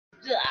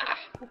Ugh,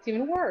 that's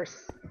even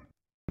worse.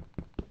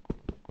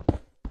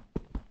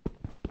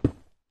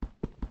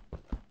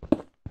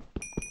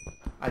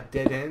 A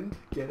dead end?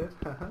 Get it?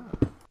 Haha.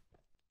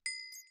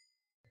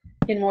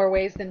 In more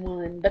ways than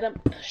one, but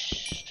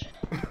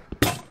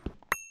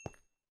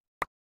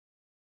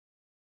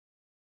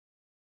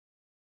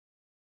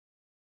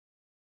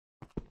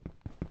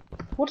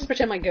we'll just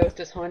pretend my ghost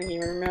is haunting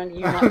you and remind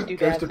you not to do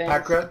Ghost bad of things.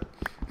 pack rat?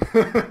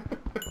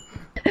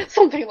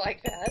 Something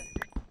like that.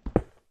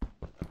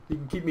 You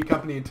can keep me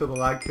company until the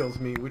light kills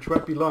me, which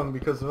won't be long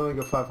because I've only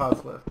got 5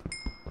 hearts left.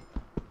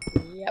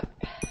 Yep.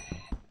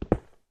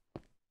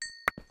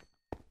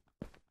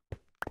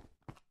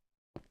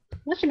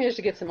 Unless you manage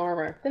to get some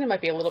armor, then it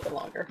might be a little bit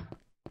longer.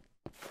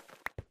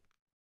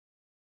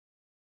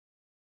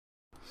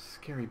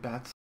 Scary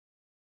bats.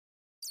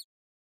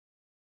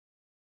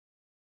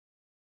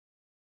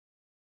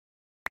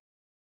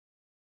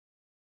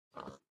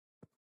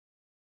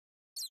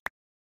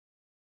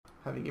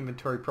 Having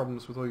inventory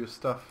problems with all your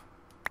stuff.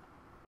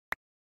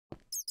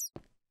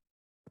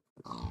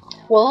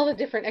 Well, all the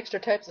different extra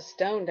types of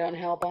stone don't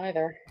help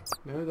either.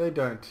 No, they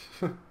don't.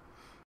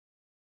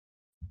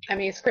 I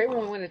mean, it's great when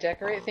we want to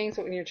decorate things,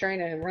 but when you're trying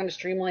to run a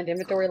streamlined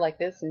inventory like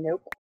this,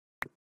 nope.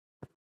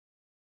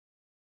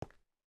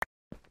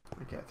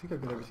 Okay, I think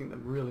I've got everything that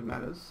really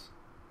matters.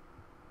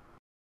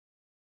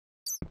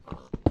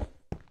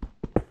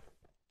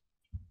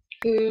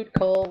 Food,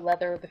 coal,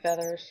 leather, the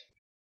feathers.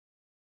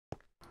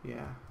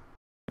 Yeah.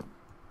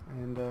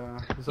 And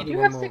there's You only do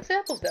one have more. 6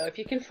 apples, though, if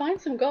you can find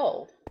some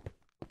gold.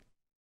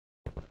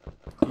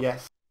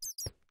 Yes.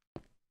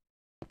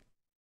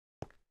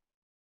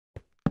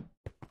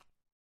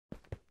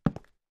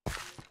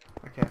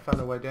 Okay, I found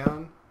a way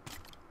down.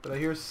 But I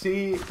hear a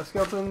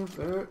skeleton.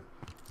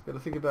 Gotta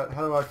think about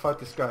how do I fight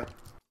this guy.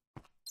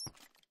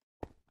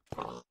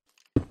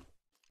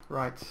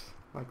 Right,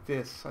 like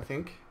this, I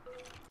think.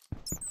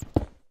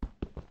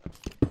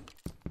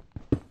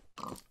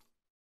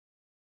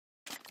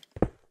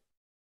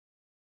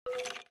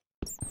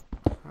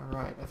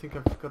 Alright, I think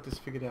I've got this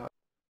figured out.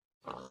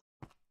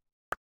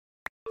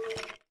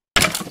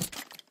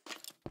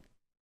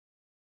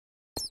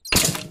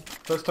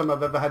 First time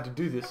I've ever had to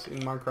do this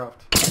in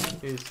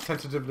Minecraft is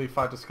tentatively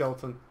fight a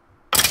skeleton.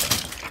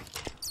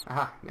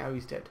 Aha, now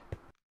he's dead.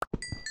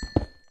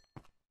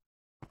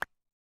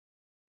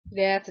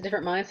 Yeah, it's a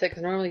different mindset,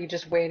 because normally you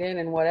just wade in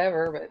and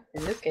whatever, but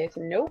in this case,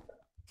 nope.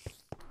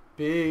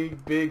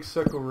 Big, big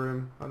circle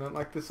room. I don't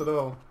like this at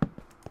all.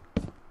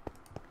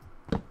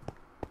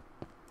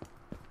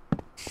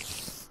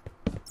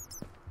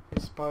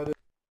 Hey, spiders.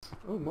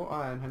 Oh, more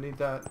iron. I need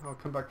that. I'll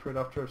come back for it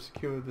after I've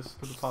secured this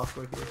little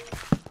pathway here.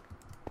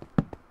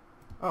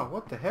 Oh,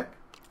 what the heck?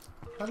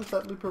 How does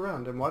that loop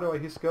around? And why do I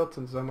hear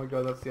skeletons? Oh my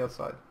god, that's the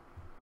outside.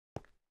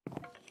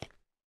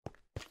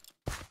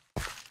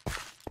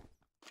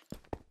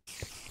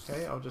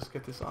 Okay, I'll just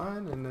get this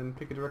iron and then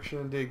pick a direction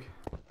and dig.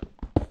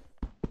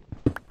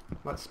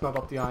 Might smelt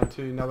up the iron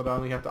too, now that I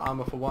only have the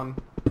armor for one.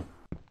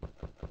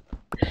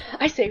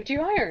 I saved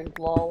you iron,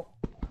 lol.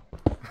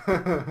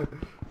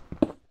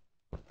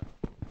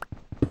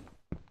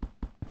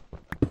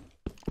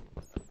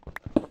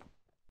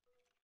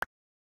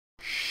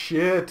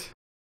 Shit!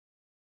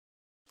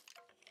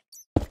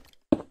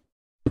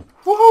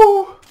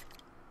 Whoa!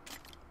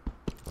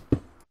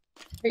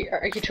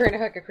 Are you trying to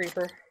hug a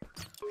creeper?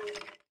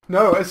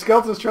 No, a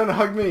skeleton's trying to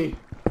hug me.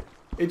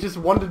 It just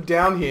wandered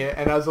down here,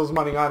 and as I was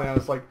mining iron, I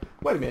was like,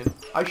 wait a minute,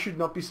 I should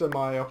not be so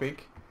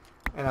myopic.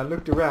 And I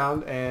looked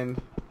around,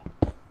 and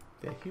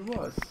there he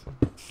was.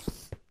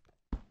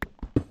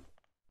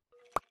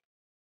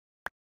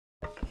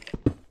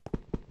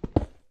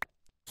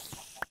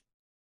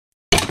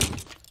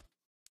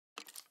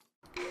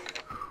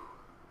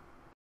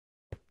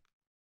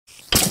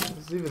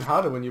 It's even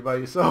harder when you're by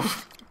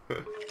yourself.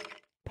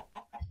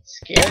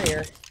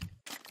 Scarier.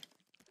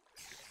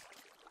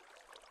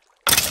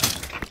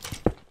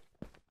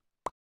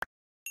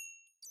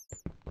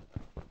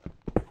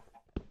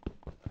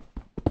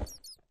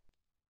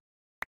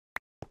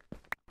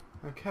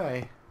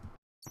 Okay.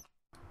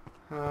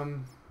 I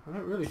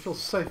don't really feel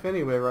safe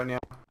anywhere right now.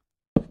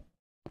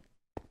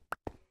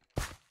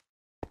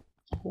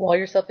 Wall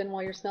yourself in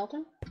while you're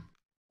smelting?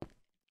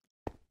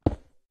 Yeah,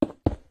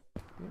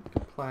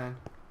 good plan.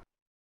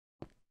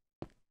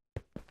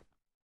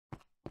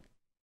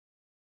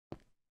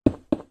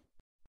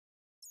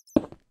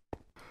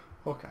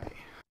 Okay.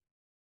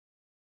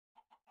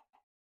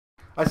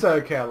 I say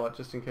okay a lot,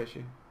 just in case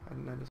you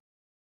hadn't noticed.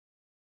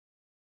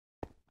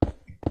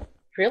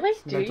 Really?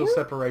 It's Do mental you?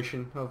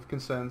 separation of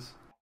concerns.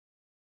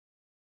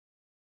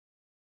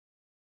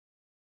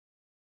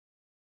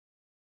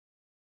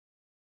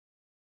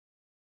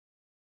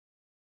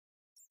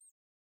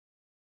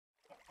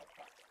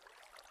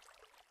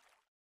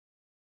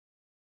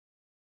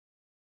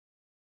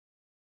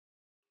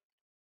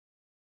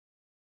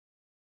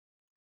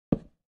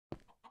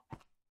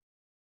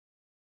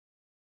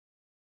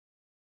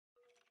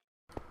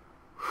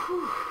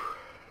 Whew.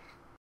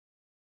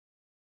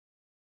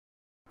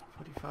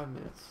 45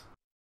 minutes.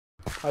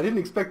 I didn't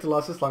expect to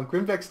last this long.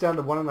 Grimvek's down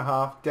to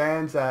 1.5.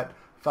 Dan's at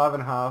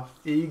 5.5.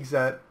 Eeg's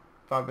at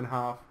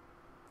 5.5.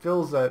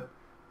 Phil's at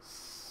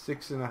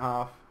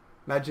 6.5.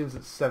 Magin's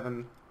at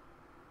 7.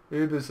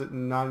 Uber's at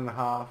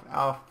 9.5.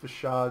 Alpha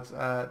Shard's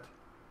at,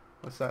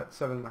 what's that,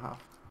 7.5.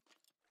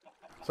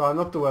 So I'm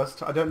not the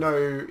worst. I don't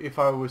know if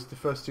I was the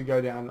first to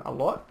go down a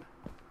lot.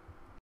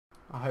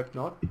 I hope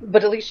not.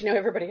 But at least you know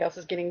everybody else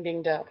is getting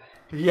dinged up.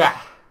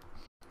 Yeah.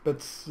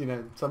 But, you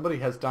know, somebody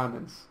has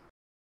diamonds.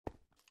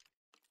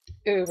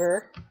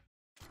 Uber.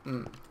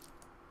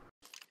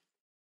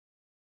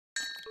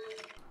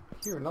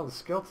 Here, another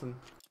skeleton.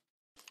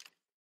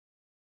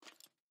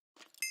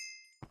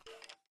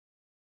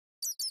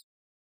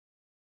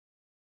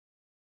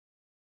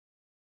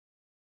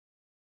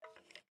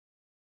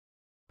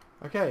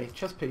 Okay,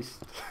 chess piece.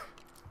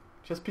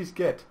 Chess piece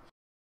get.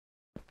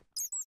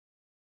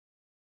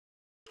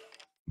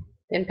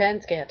 In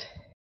pens get.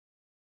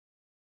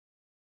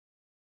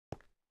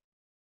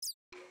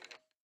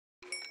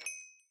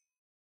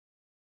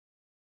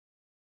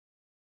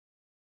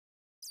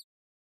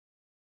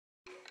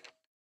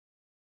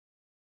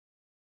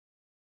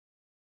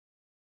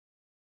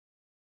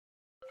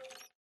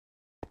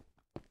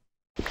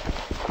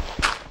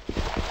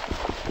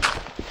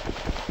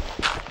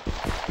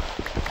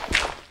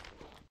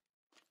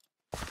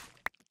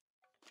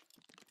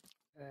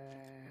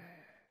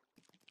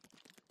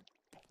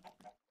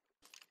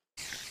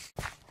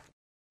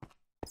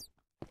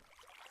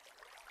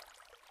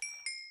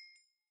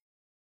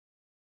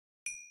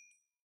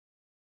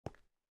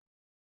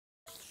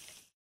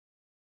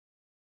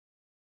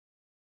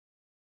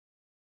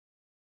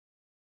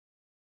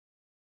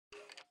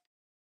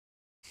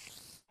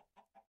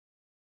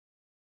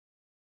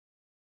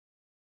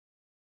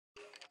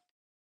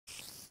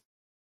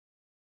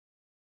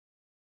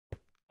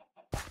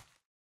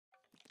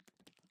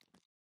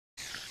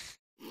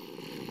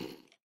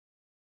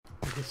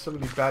 There's so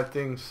many bad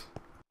things.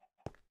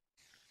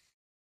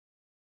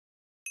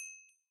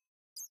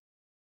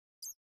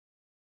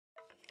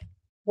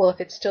 Well,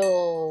 if it's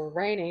still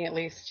raining, at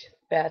least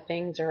bad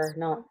things are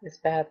not as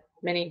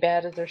many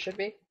bad as there should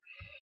be.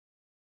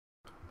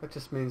 That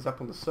just means up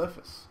on the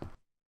surface.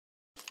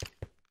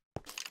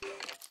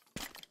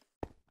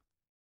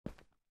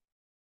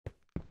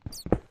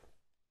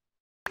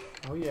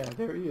 Oh yeah,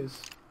 there he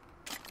is.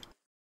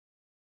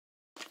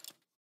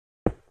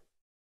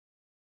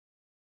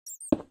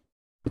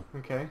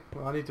 Okay,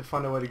 well I need to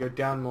find a way to go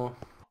down more.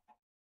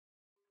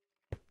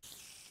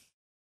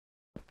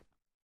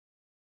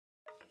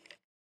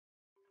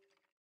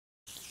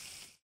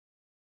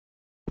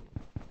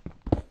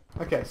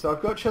 Okay, so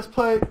I've got chest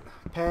plate,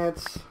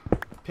 pants,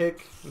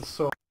 pick, and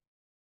sword.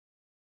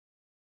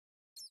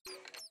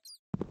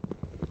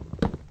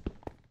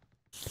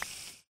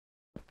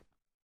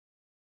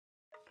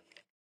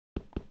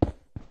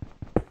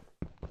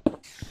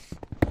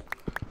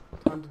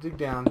 Time to dig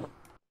down.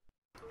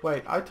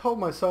 Wait, I told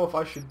myself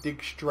I should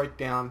dig straight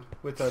down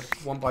with a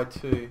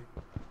 1x2.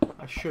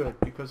 I should,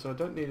 because I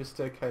don't need a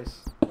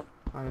staircase.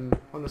 I'm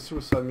on a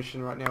suicide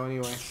mission right now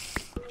anyway.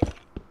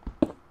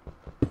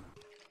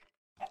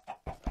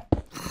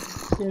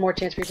 More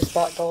chance for you to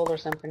spot gold or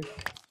something.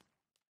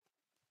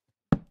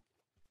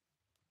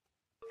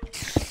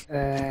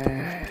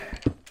 And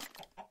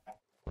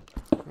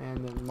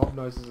then mob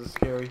noises are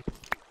scary.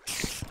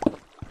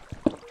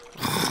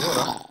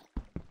 Water.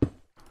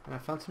 And I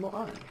found some more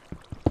iron.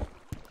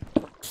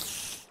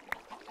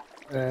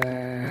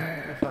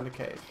 I found a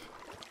cave.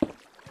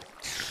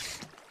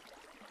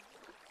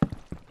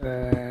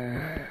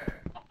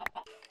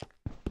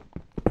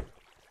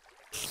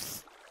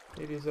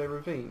 It is a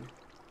ravine.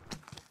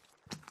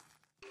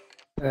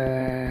 I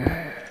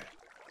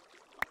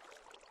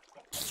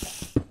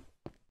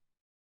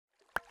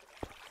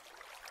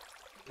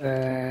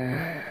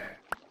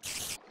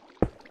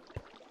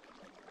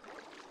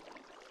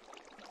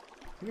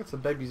think it's a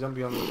baby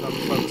zombie on the other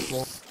side of the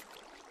floor.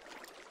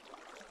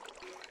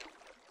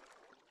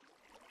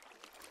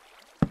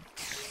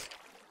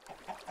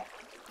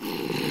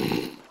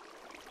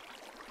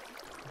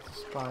 It's a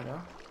spider.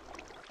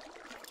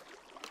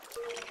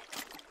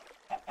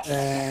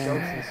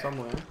 Skeleton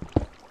somewhere.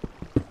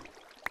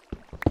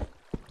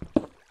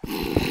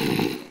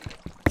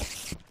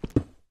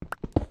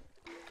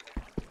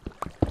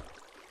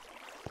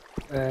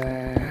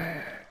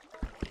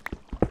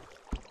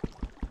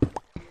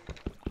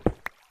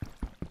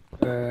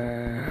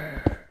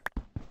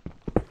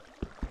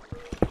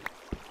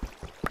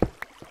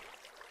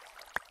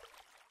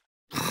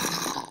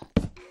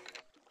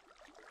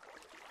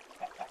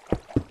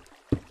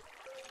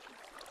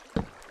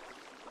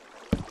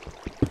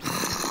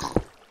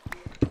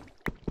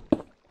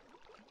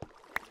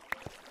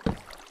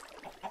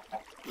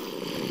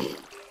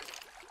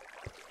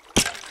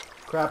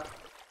 Crap.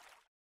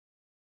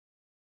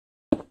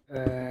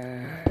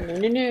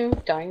 No,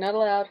 dying not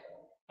allowed.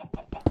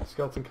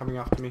 Skeleton coming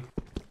after me.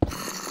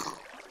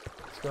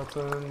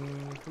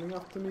 Skeleton coming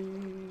after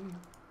me.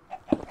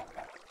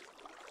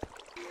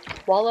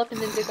 Wall up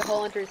and then dig a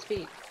hole under his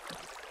feet.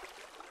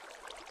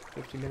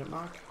 50-minute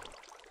mark.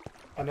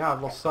 And now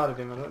I've lost sight of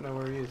him. I don't know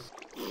where he is.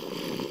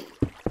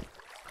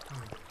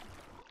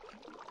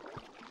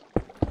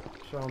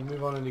 So I'll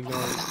move on and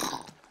ignore him.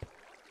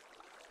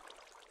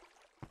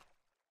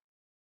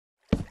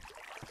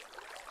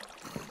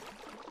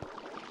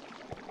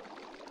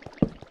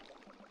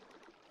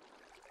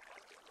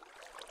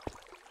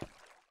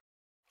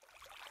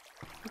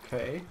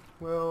 Okay,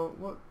 well,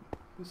 what?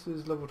 This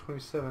is level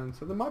 27,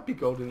 so there might be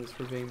gold in this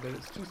ravine, but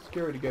it's too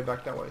scary to go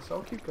back that way, so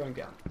I'll keep going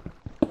down.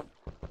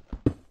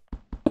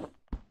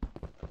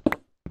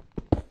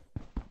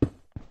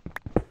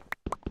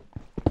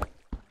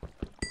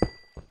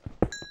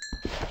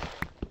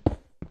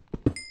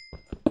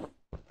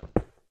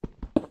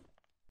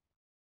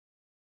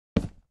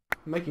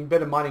 I'm making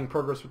better mining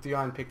progress with the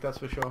iron pick, that's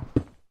for sure.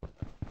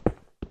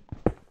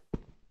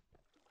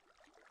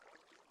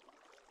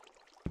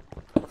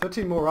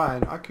 $13 more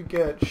iron. I could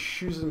get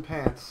shoes and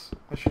pants.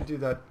 I should do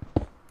that.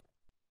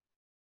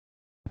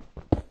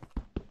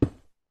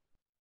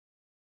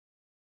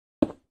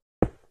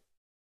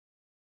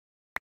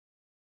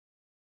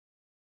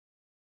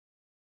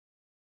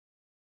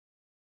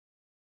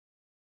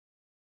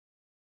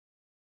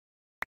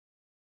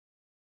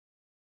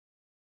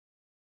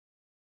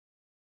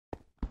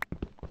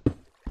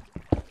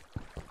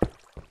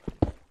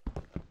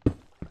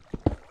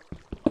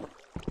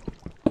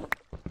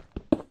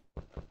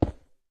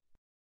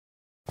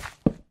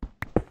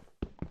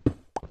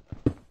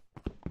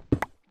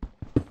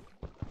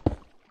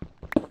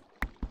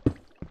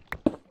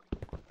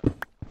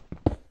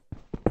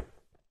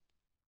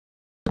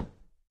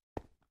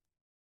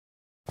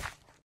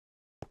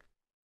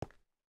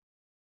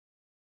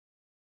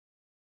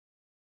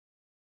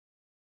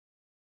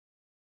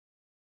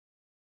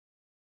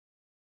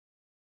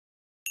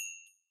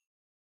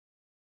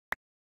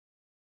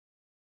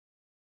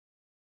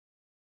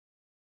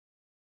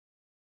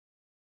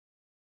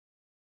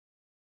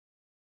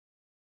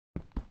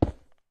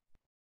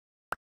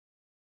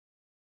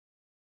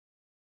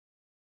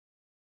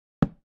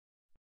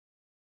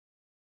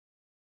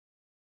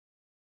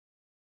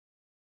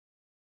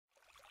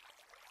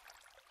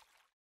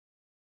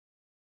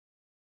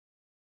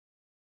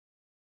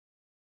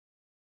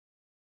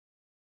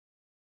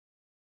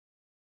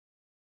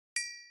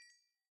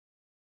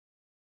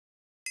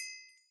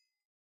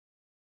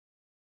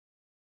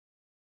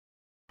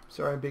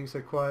 Sorry I'm being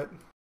so quiet.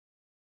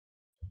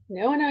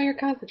 No, no, you're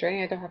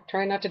concentrating. I don't have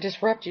try not to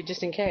disrupt you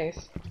just in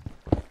case.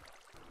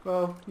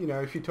 Well, you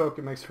know, if you talk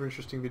it makes for an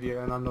interesting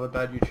video and I'm not a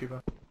bad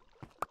YouTuber.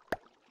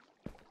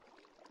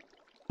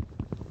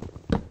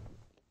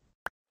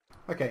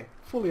 Okay,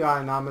 fully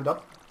iron armored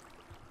up.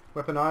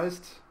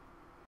 Weaponized.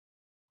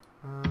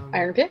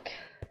 Iron pick?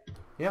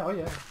 Yeah, oh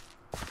yeah.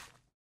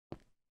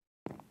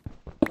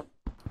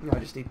 No, I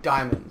just need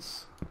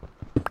diamonds.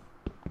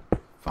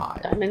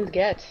 5. Diamonds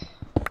get.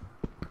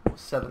 Or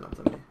 7 of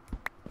them.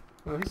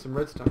 Oh, here's some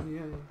redstone.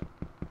 Yeah, yeah.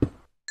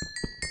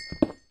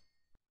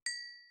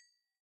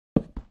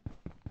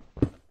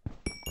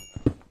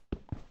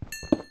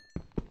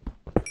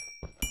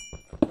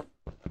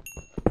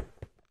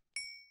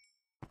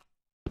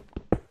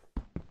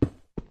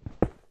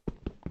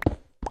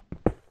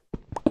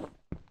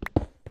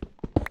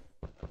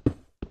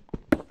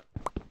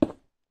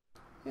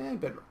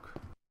 And bedrock.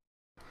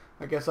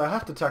 I guess I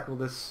have to tackle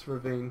this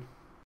ravine.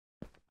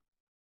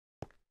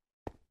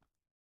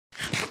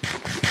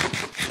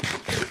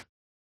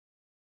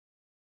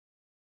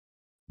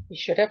 You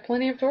should have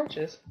plenty of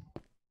torches.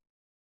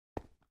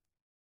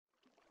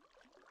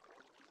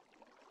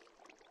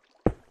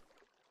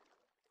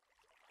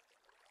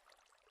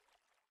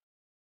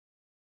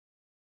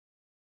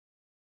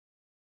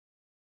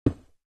 I'm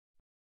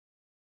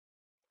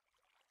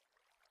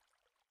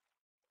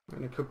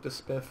gonna cook the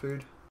spare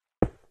food.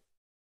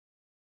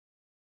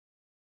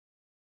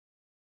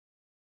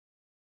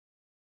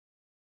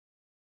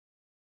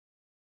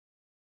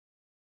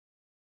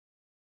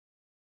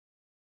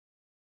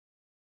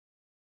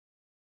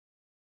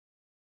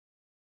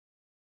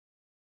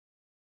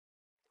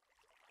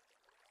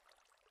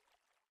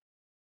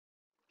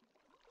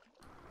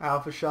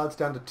 Alpha shards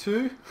down to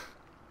 2.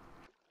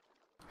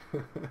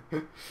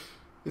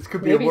 This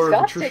could be Maybe a war of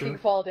Scott's attrition. taking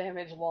fall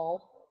damage,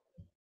 lol.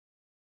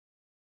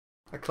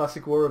 A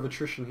classic war of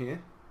attrition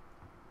here.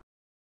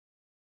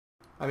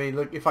 I mean,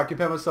 look, if I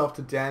compare myself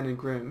to Dan and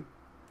Grim,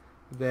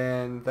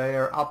 then they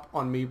are up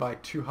on me by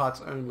 2 hearts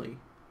only.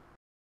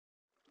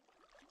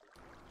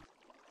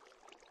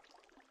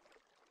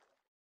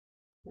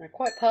 They're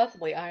quite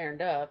possibly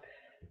ironed up.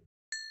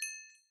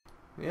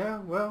 Yeah,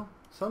 well,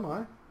 so am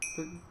I.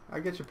 But I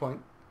get your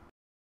point.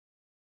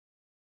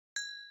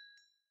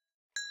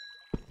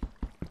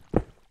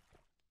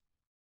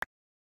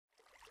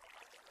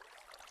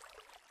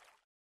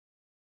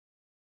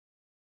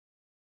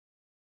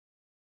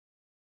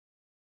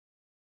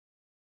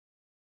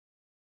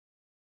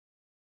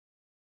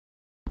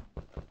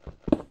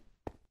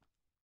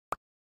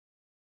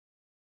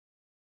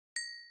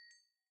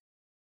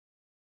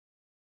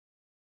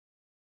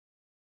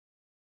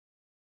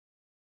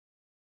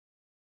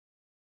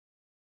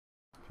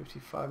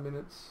 $55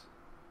 minutes.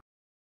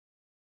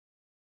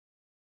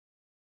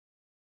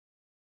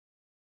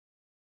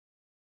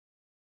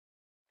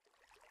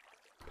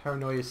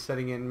 Paranoia is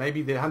setting in.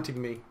 Maybe they're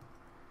hunting me.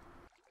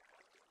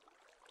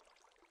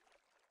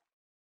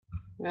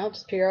 Well,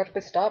 just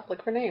periodically stop,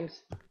 look for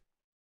names.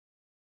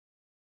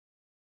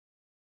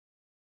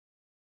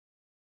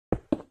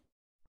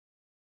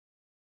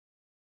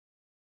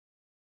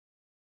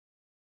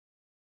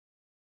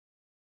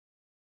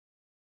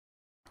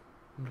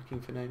 I'm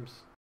looking for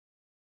names.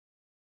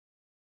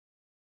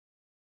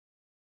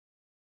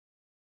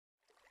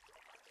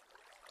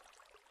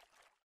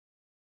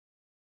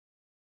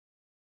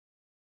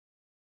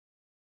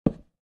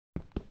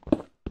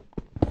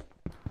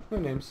 No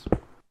names.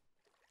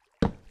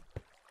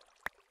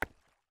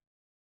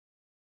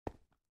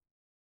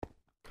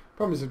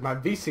 Problem is that my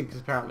VSync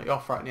is apparently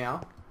off right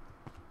now.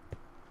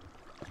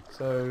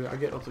 So I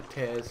get lots of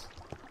tears.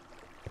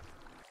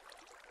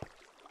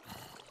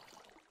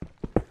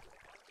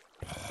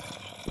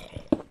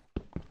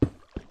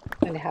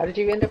 And how did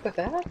you end up with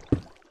that?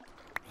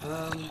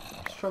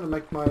 Just trying to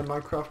make my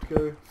Minecraft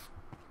go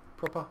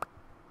proper.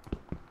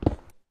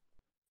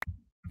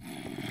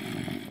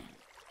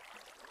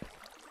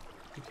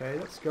 Okay,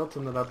 that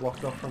skeleton that I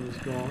blocked off from is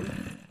gone.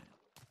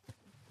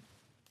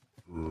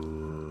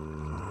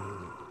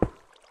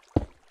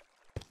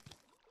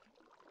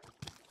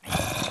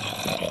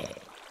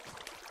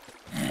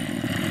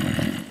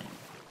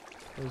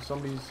 Those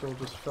zombies all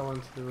just fell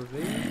into the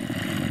ravine.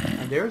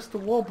 And there's the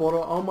wall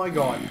border. Oh my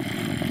god.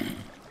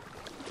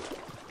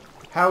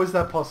 How is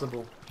that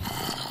possible?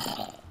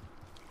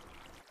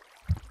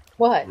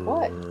 What?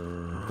 What?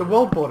 The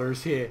world border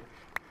is here.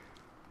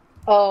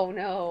 Oh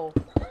no.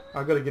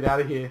 I've got to get out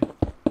of here.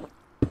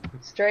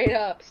 Straight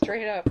up,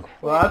 straight up.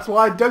 Well, that's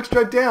why I dug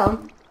straight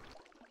down.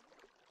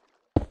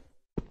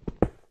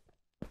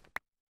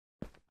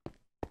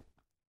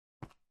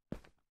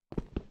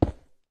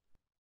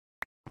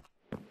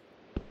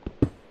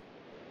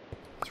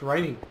 It's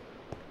raining.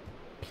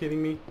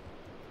 Kidding me?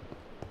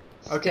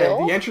 Okay,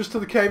 Still? the entrance to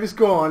the cave is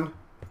gone.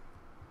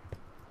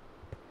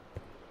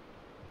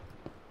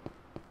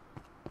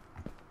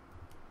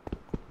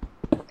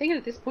 I think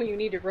at this point you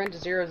need to run to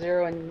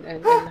 0-0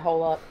 and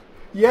hole up.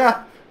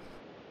 Yeah.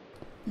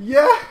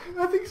 Yeah,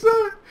 I think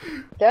so.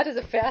 That is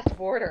a fast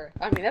border.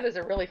 I mean, that is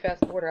a really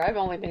fast border. I've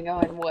only been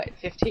going, what,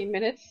 15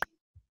 minutes?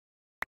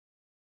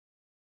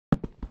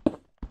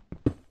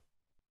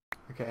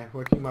 Okay,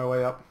 working my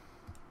way up.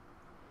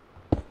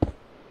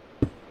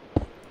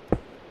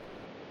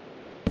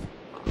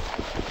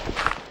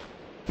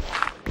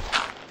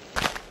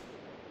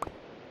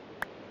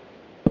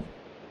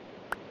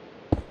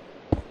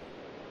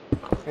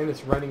 And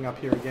it's raining up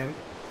here again.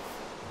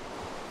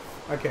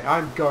 Okay,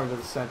 I'm going to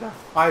the center.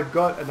 I've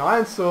got an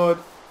iron sword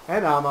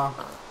and armor.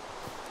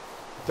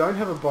 Don't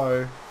have a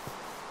bow,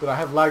 but I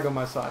have lag on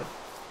my side.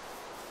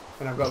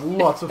 And I've got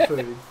lots of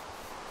food.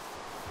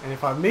 And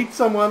if I meet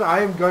someone, I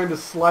am going to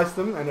slice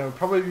them, and it'll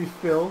probably be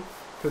Phil,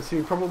 because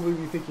he'll probably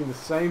be thinking the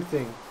same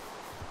thing.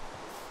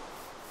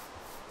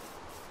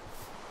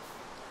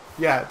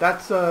 Yeah,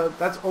 that's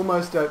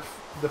almost at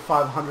the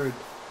 500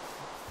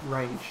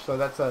 range. So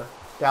that's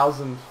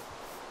 1,000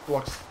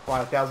 blocks by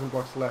 1,000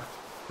 blocks left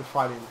to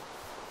fight in.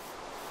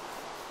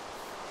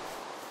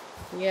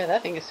 Yeah,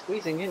 that thing is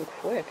squeezing in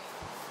quick.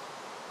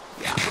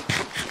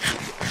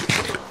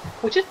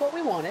 Which is what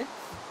we wanted.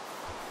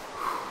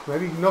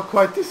 Maybe not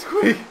quite this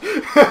quick.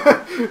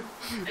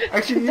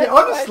 Actually, yeah,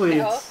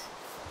 honestly,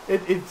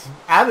 it's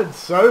added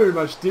so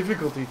much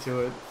difficulty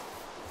to it.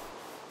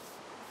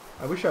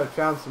 I wish I had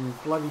found some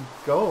bloody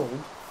gold.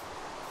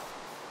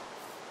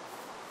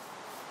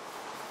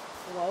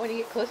 Well, when you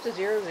get close to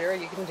 0-0,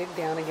 you can dig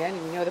down again,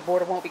 and you know the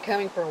border won't be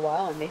coming for a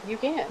while, and maybe you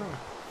can. Oh.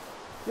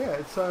 Yeah,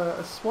 it's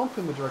a swamp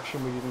in the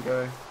direction we didn't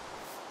go.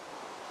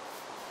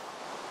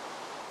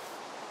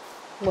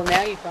 Well,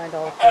 now you find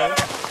all three.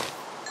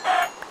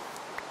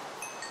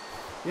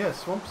 Yeah,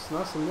 swamp's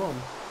nice and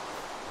warm.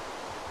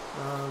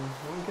 I'm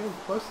getting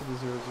closer to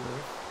 0-0.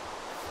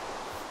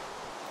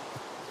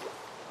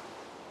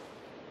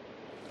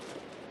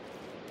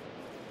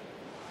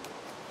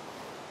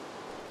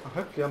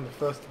 Hopefully I'm the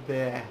first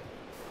there.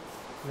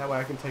 And that way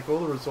I can take all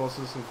the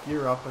resources and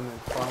gear up and then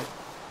fight.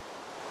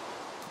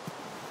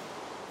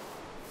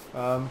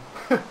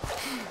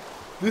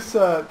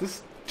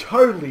 This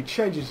totally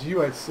changes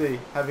UHC,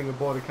 having a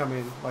border come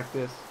in like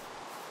this.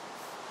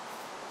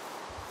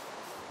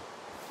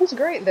 It's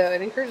great, though.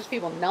 It encourages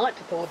people not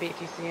to pull a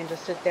BTC and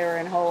just sit there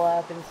and hole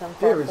up in some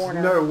far There is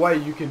corner. no way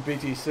you can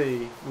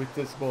BTC with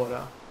this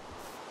border.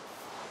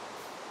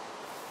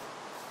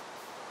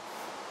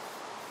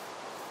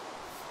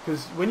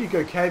 Because when you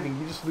go caving,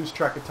 you just lose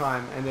track of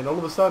time, and then all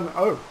of a sudden,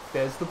 oh,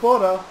 there's the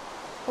border.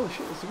 Holy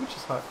shit, there's a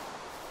witch's hut.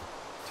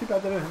 Too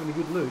bad they don't have any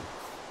good loot.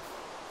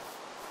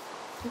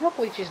 And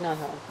hopefully she's not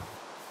home.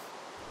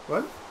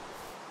 What?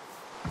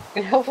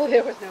 And hopefully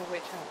there was no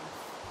witch home.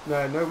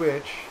 No, no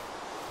witch.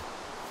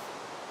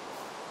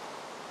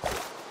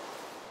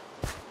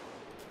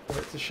 But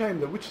it's a shame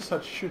that witch's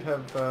hut should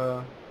have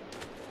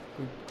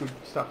good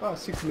stuff. Ah,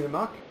 6-minute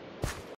mark.